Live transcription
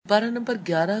पारा नंबर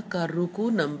 11 का रुकू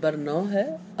नंबर 9 है।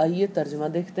 आइए तर्जमा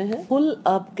देखते हैं। कुल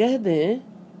आप कह दें,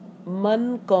 मन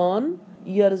कौन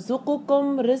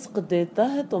यर्जुकुकुम रिज्क देता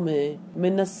है तुम्हें,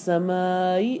 मिनस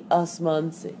समाई आसमान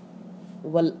से,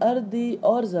 वल अर्दी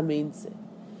और जमीन से,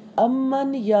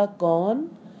 अम्मन या कौन,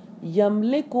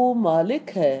 यमलिकु मालिक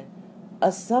है,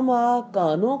 अस्समा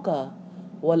कानों का,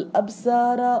 वल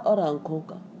अब्सारा और आंखों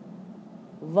का,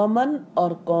 वमन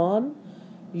और कौन,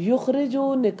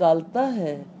 युखरिजु निकालता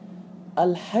है,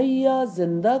 अल हय्या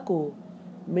जिंदा को,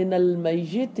 मिनल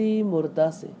मय्यिती मुर्दा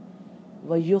से,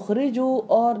 व युखरिजु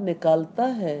और निकालता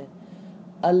है,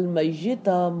 अल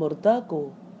मय्यिता मुर्दा को,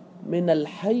 मिनल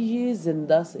हय्यी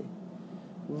जिंदा से,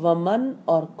 वमन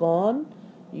और कौन,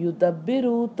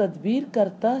 युदब्बिरु तदबीर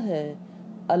करता है,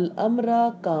 अल अमरा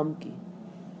काम की,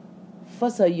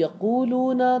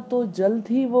 फसयक़ूलूना तो जल्द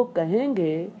ही वो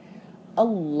कहेंगे,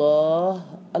 अल्लाह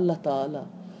अल्लाह ताला,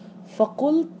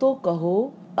 फ़कुल तो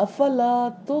कहो, अफला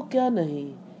तो क्या नहीं,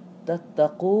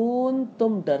 तत्तकून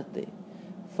तुम डरते,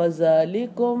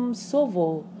 फ़ज़ालिकुम सो वो,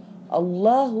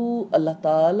 अल्लाहु अल्लाह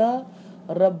ताला,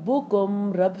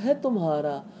 रब्बुकुम रब है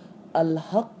तुम्हारा, अल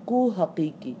हक्कु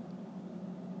हकीकी,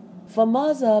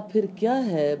 फमाज़ा फिर क्या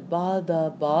है, बादा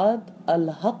बाद, अल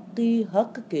हक्की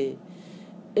हक के,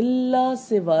 इल्ला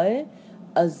सिवाय,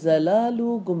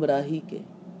 अज़्ज़लालु गुमराही के,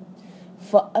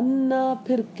 फ़अन्ना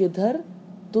फिर किधर,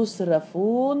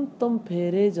 तुसरफून तुम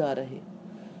फेरे जा रहे,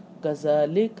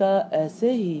 कज़ालिका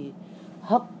ऐसे ही,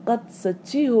 हक़्क़त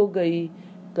सच्ची हो गई,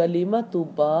 कलिमतु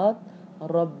बात,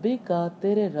 रब्बी का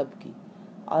तेरे रब की,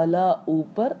 अला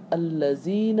ऊपर,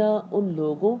 अल्लज़ीना उन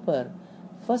लोगों पर,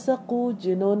 फसकू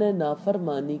जिन्होंने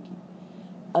नाफरमानी की,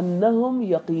 अन्नहुम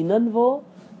यकीनन वो,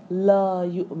 ला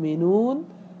युमिनून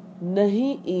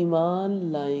नहीं ईमान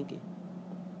लाएंगे।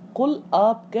 कुल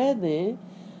आप कह दें,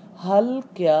 हल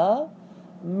क्या,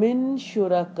 मिन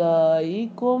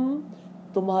शुरकाइकुम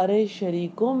तुम्हारे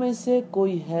शरीकों में से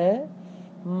कोई है,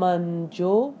 मन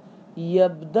जो,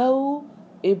 यब्दउ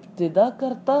इब्तिदा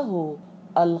करता हो,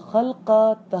 अल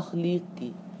खल्का तख्लीक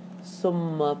की,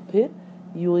 सुम्मा फिर,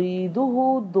 युईदुहु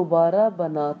दोबारा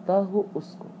बनाता हो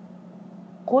उसको।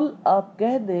 कुल आप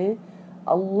कह दें,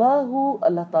 अल्लाहु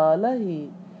अल्लाह ताला ही,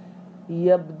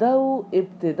 यब्दउ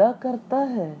इब्तिदा करता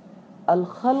है, अल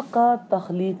खल्का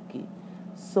तख्लीक की,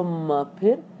 सुम्मा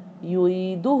फिर,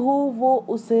 युईदुहु वो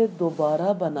उसे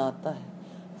दोबारा बनाता है,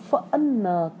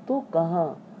 फ़अन्ना तो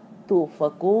कहाँ, तो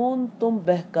फकून तुम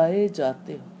बहकाए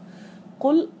जाते हो।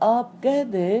 कुल आप कह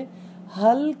दें,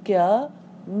 हल क्या,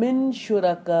 मिन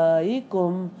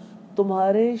शुरकाइकुम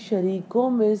तुम्हारे शरीकों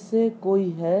में से कोई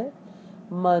है,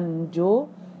 मन जो,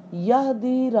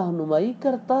 यहदी रहनुमाई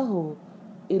करता हो,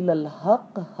 इलल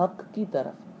हक हक की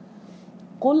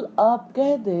तरफ। कुल आप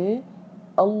कह दें,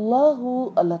 अल्लाहु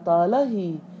अल्लाह ताला ही,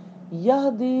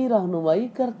 यहदी रहनुमाई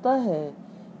करता है,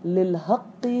 लिल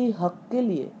हक्की हक के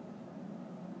लिए,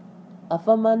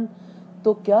 अफमन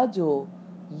तो क्या जो,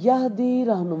 यहदी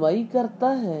रहनुमाई करता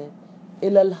है,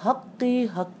 इलल हक्की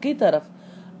हक की तरफ,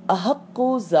 अहक्कु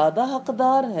ज्यादा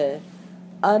हकदार है,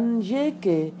 अन ये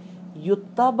के,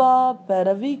 युत्तबा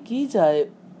पैरवी की जाए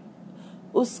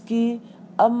उसकी,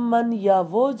 अम्मन या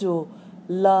वो जो,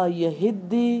 ला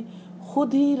यहिद्दी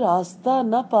खुद ही रास्ता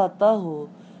न पाता हो,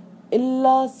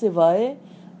 इल्ला सिवाय,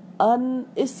 अन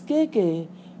इसके के,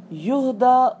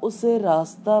 युहदा उसे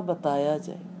रास्ता बताया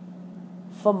जाए।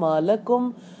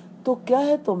 फमालकुम तो क्या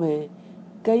है तुम्हें,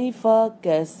 कैफा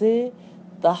कैसे,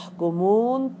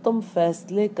 तहकुमून तुम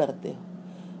फैसले करते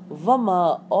हो, वमा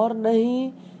और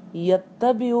नहीं,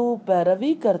 यत्तबिउ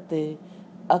पैरवी करते,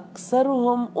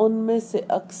 अक्सरुहुम उनमें से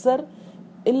अक्सर,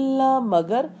 इल्ला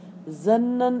मगर,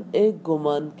 जन्नन एक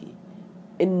गुमान की,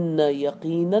 इन्न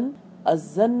यकीनन,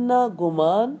 अज़न्ना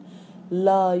गुमान,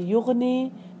 ला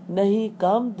युगनी नहीं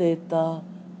काम देता,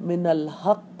 मिनल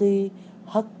हक्की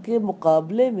हक के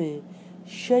मुकाबले में,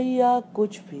 शैया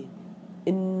कुछ भी,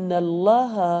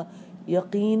 इन्नल्लाह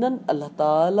यकीनन अल्लाह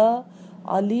ताला,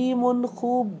 अलीमुन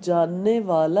खूब जानने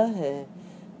वाला है,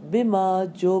 बिमा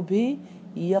जो भी,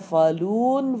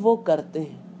 यफालून वो करते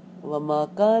हैं, वमा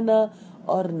काना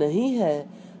और नहीं है,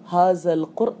 हाज़ल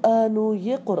कुरआनु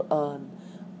ये कुरआन,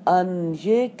 अन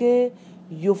ये के,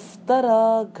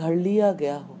 युफ्तरा घड़ लिया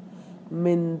गया हो,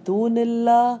 मिन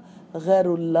दूनिल्लाह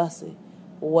गैरुल्लाह से,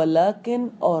 वलाकिन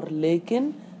और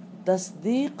लेकिन,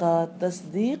 तस्दीका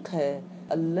तस्दीक है,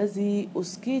 अल्लज़ी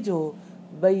उसकी जो,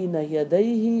 बैन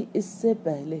यदैही इससे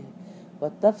पहले है, व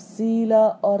तफसीला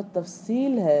और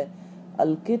तफसील है,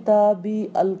 अल किताबी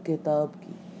अल किताब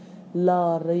की,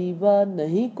 ला रईबा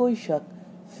नहीं कोई शक,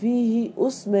 फीही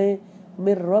उसमें,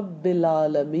 मिर रब्बिल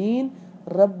आलमीन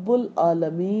रब्बुल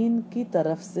आलमीन की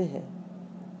तरफ से है।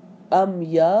 अम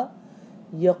या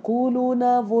یقولون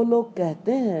وہ لوگ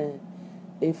کہتے ہیں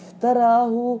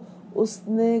افتراہ اس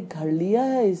نے گھڑ لیا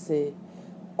ہے اسے،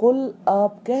 قل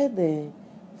آپ کہہ دیں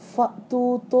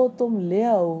فأتو تو تم لے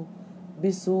آؤ،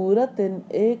 بصورت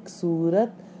ایک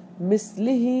صورت،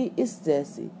 مثلہ اس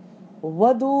جیسی،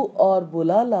 ودو اور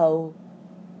بلا لاؤ،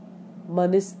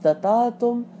 من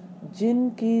استطاعتم جن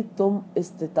کی تم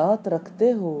استطاعت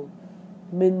رکھتے ہو،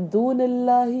 من دون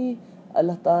اللہ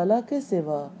اللہ تعالیٰ کے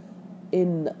سوا،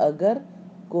 ان اگر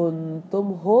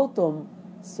کنتم ہو تم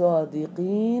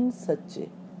صادقین سچے،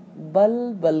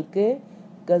 بلکہ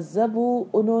کذبوا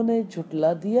انہوں نے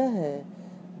جھٹلا دیا ہے،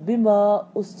 بما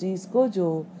اس چیز کو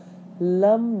جو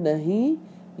لم نہیں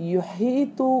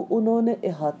یحیطو انہوں نے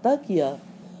احاطہ کیا،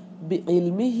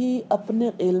 بعلمہ اپنے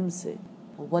علم سے،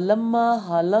 ولما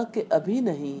حالانکہ ابھی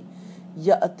نہیں،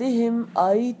 یأتہم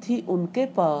آئی تھی ان کے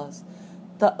پاس،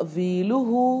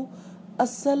 تأویلہ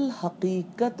اصل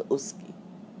حقیقت اس کی،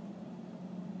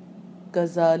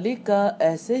 کذالک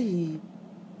ایسے ہی،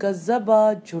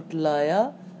 کذبا جھٹلایا،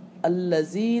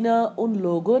 الذین ان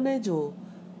لوگوں نے جو،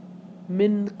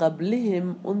 من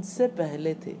قبلہم ان سے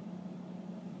پہلے تھے،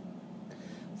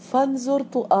 فانظر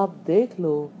تو آپ دیکھ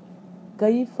لو،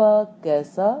 کیفا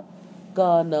کیسا،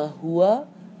 کانا ہوا،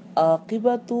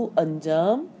 عاقبت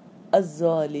انجام،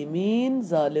 الظالمین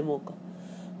ظالموں کا،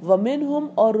 ومنہم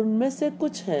اور ان میں سے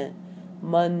کچھ ہیں،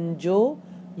 من جو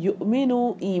یؤمنو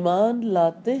ایمان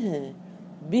لاتے ہیں،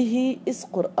 بھی اس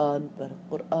قرآن پر،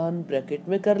 قرآن بریکٹ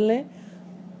میں کر لیں،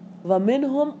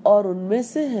 ومنہم اور ان میں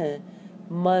سے ہیں،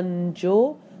 من جو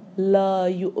لا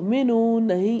یؤمنو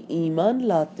نہیں ایمان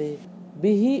لاتے،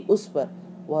 بھی اس پر،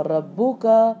 وربک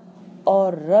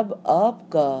اور رب آپ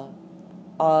کا،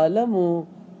 عالم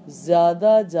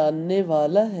زیادہ جاننے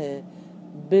والا ہے،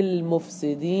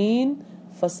 بالمفسدین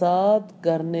فساد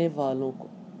کرنے والوں کو۔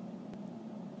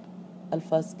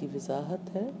 الفاظ کی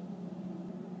وضاحت ہے،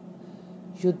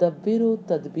 یدبر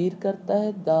تدبیر کرتا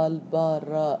ہے، دال با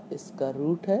را اس کا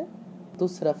روٹ ہے،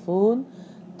 تصرفون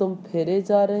تم پھیرے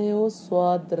جا رہے ہو،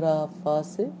 صاد را فا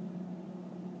سے،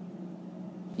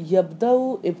 یبدأ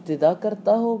ابتدا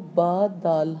کرتا ہو، با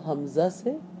دال حمزہ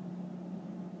سے،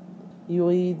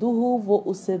 یعیدہ وہ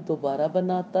اسے دوبارہ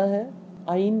بناتا ہے،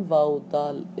 عین واو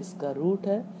دال اس کا روٹ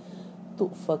ہے،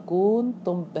 تؤفکون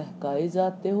تم بہکائے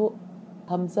جاتے ہو،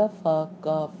 حمزہ فا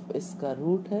کاف اس کا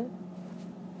روٹ ہے،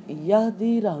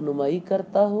 یہدی رہنمائی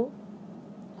کرتا ہو،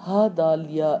 ہا دال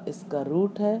یا اس کا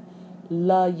روٹ ہے،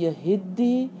 لا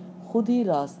یہدی خود ہی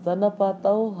راستہ نہ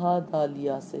پاتا ہو، ہا دال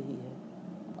یا سے ہی ہے،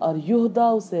 اور یہدا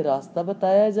اسے راستہ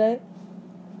بتایا جائے،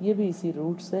 یہ بھی اسی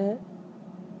روٹ سے ہے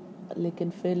لیکن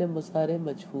فعل مضارع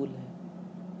مجہول ہے،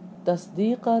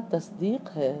 تصدیقہ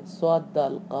تصدیق ہے، صاد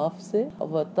دال قاف سے،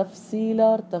 و تفصیل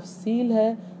اور تفصیل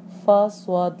ہے، فا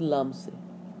صاد لام سے،